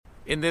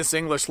In this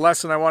English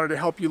lesson, I wanted to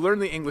help you learn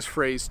the English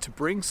phrase to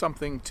bring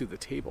something to the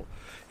table.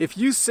 If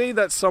you say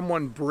that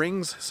someone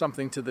brings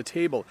something to the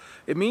table,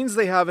 it means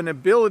they have an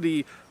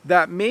ability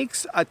that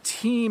makes a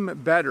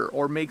team better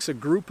or makes a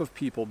group of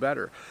people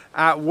better.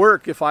 At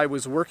work, if I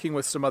was working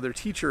with some other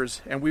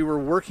teachers and we were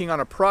working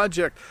on a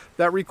project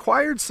that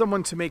required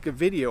someone to make a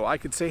video, I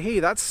could say, hey,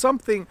 that's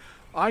something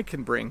I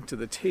can bring to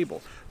the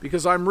table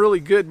because I'm really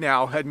good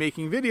now at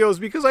making videos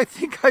because I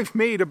think I've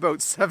made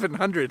about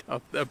 700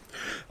 of them.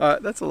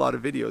 That's a lot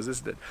of videos,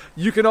 isn't it?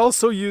 You can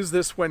also use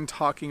this when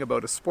talking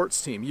about a sports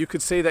team. You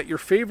could say that your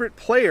favorite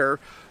player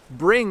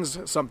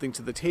brings something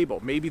to the table.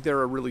 Maybe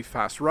they're a really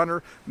fast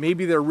runner.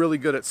 Maybe they're really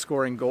good at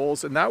scoring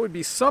goals, and that would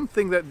be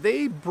something that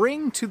they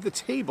bring to the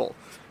table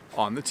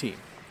on the team.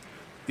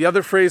 The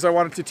other phrase I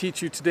wanted to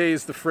teach you today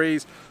is the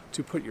phrase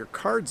to put your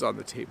cards on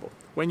the table.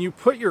 When you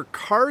put your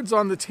cards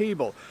on the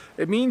table,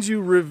 it means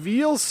you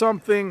reveal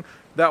something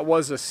that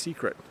was a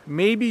secret.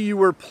 Maybe you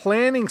were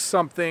planning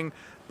something,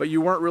 but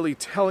you weren't really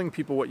telling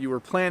people what you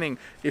were planning.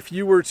 If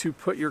you were to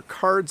put your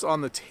cards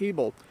on the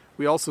table,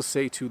 we also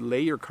say to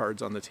lay your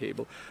cards on the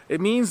table.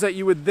 It means that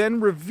you would then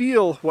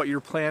reveal what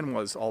your plan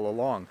was all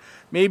along.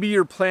 Maybe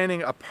you're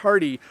planning a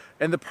party,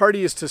 and the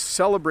party is to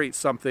celebrate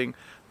something,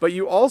 but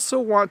you also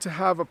want to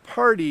have a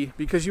party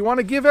because you want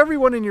to give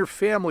everyone in your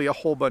family a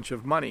whole bunch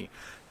of money.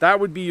 That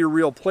would be your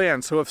real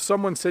plan. So if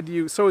someone said to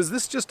you, so is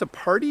this just a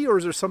party or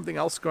is there something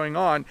else going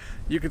on?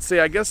 You could say,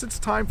 I guess it's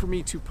time for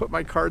me to put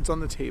my cards on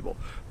the table.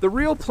 The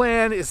real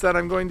plan is that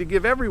I'm going to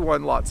give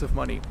everyone lots of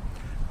money.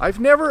 I've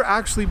never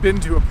actually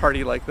been to a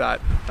party like that.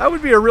 That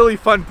would be a really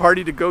fun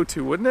party to go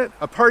to, wouldn't it?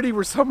 A party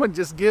where someone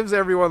just gives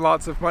everyone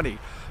lots of money.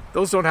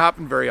 Those don't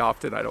happen very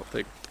often, I don't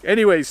think.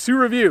 Anyways, to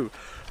review,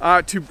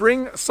 to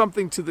bring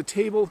something to the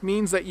table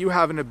means that you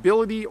have an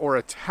ability or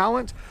a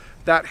talent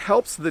that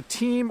helps the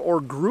team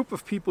or group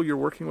of people you're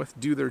working with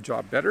do their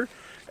job better.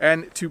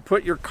 And to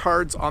put your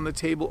cards on the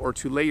table or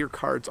to lay your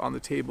cards on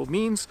the table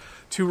means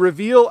to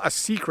reveal a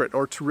secret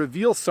or to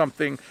reveal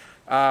something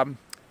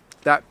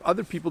that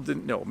other people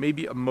didn't know,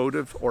 maybe a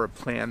motive or a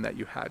plan that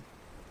you had.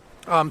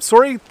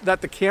 Sorry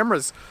that the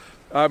camera's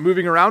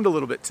moving around a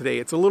little bit today.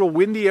 It's a little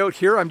windy out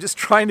here. I'm just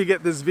trying to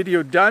get this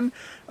video done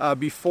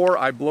before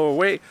I blow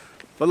away.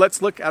 But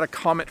let's look at a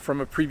comment from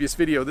a previous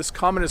video. This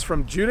comment is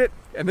from Judith,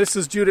 and this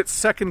is Judith's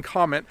second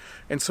comment.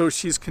 And so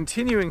she's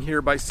continuing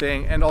here by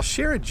saying, and I'll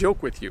share a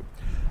joke with you.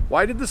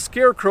 Why did the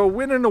Scarecrow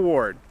win an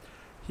award?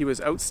 He was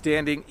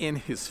outstanding in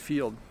his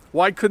field.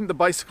 Why couldn't the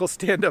bicycle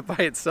stand up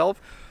by itself?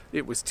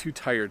 It was too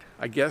tired.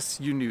 I guess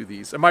you knew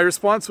these. And my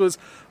response was,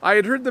 I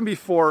had heard them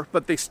before,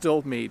 but they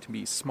still made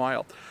me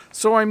smile.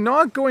 So I'm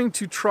not going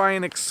to try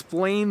and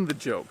explain the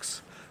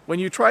jokes. When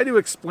you try to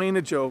explain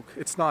a joke,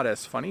 it's not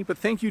as funny. But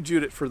thank you,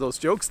 Judith, for those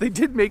jokes. They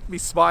did make me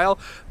smile.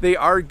 They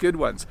are good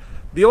ones.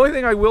 The only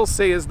thing I will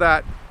say is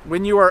that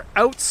when you are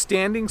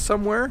outstanding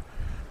somewhere,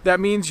 that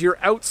means you're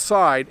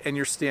outside and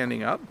you're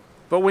standing up.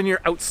 But when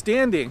you're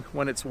outstanding,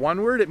 when it's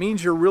one word, it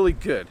means you're really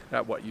good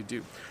at what you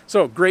do.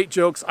 So great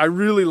jokes. I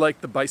really like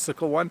the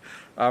bicycle one.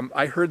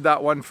 I heard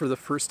that one for the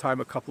first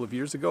time a couple of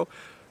years ago,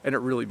 and it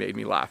really made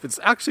me laugh. It's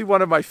actually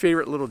one of my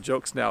favorite little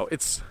jokes now.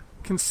 It's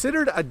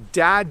considered a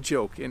dad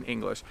joke in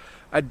English.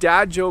 A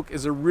dad joke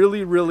is a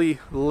really, really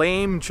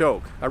lame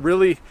joke.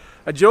 A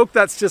joke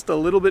that's just a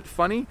little bit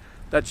funny.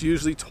 That's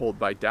usually told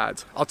by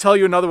dads. I'll tell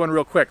you another one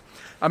real quick.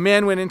 A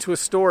man went into a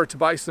store to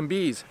buy some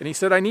bees, and he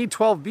said, I need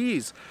 12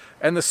 bees.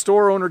 And the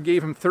store owner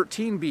gave him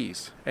 13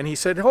 bees. And he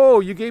said, oh,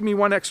 you gave me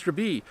one extra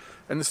bee.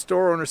 And the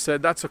store owner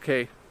said, that's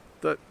okay.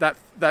 That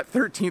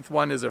 13th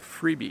one is a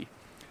freebie.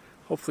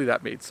 Hopefully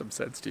that made some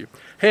sense to you.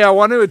 Hey, I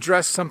want to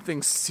address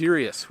something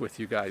serious with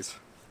you guys.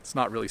 It's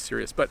not really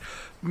serious, but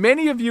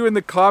many of you in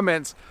the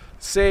comments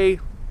say,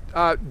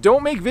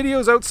 don't make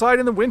videos outside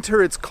in the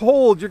winter. It's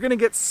cold. You're going to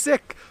get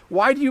sick.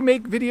 Why do you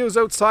make videos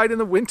outside in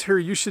the winter?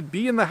 You should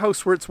be in the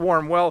house where it's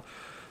warm. Well,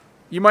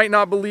 you might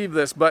not believe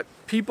this, but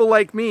people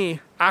like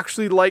me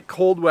actually like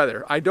cold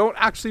weather. I don't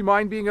actually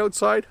mind being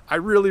outside. I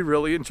really,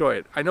 really enjoy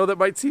it. I know that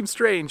might seem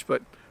strange,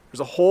 but there's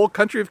a whole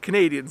country of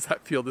Canadians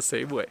that feel the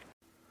same way.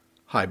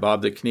 Hi,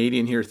 Bob the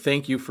Canadian here.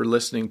 Thank you for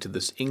listening to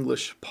this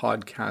English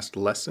podcast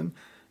lesson.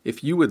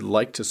 If you would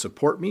like to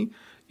support me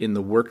in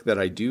the work that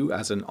I do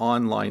as an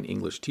online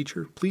English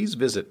teacher, please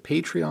visit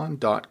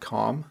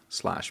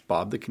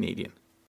patreon.com/BobTheCanadian.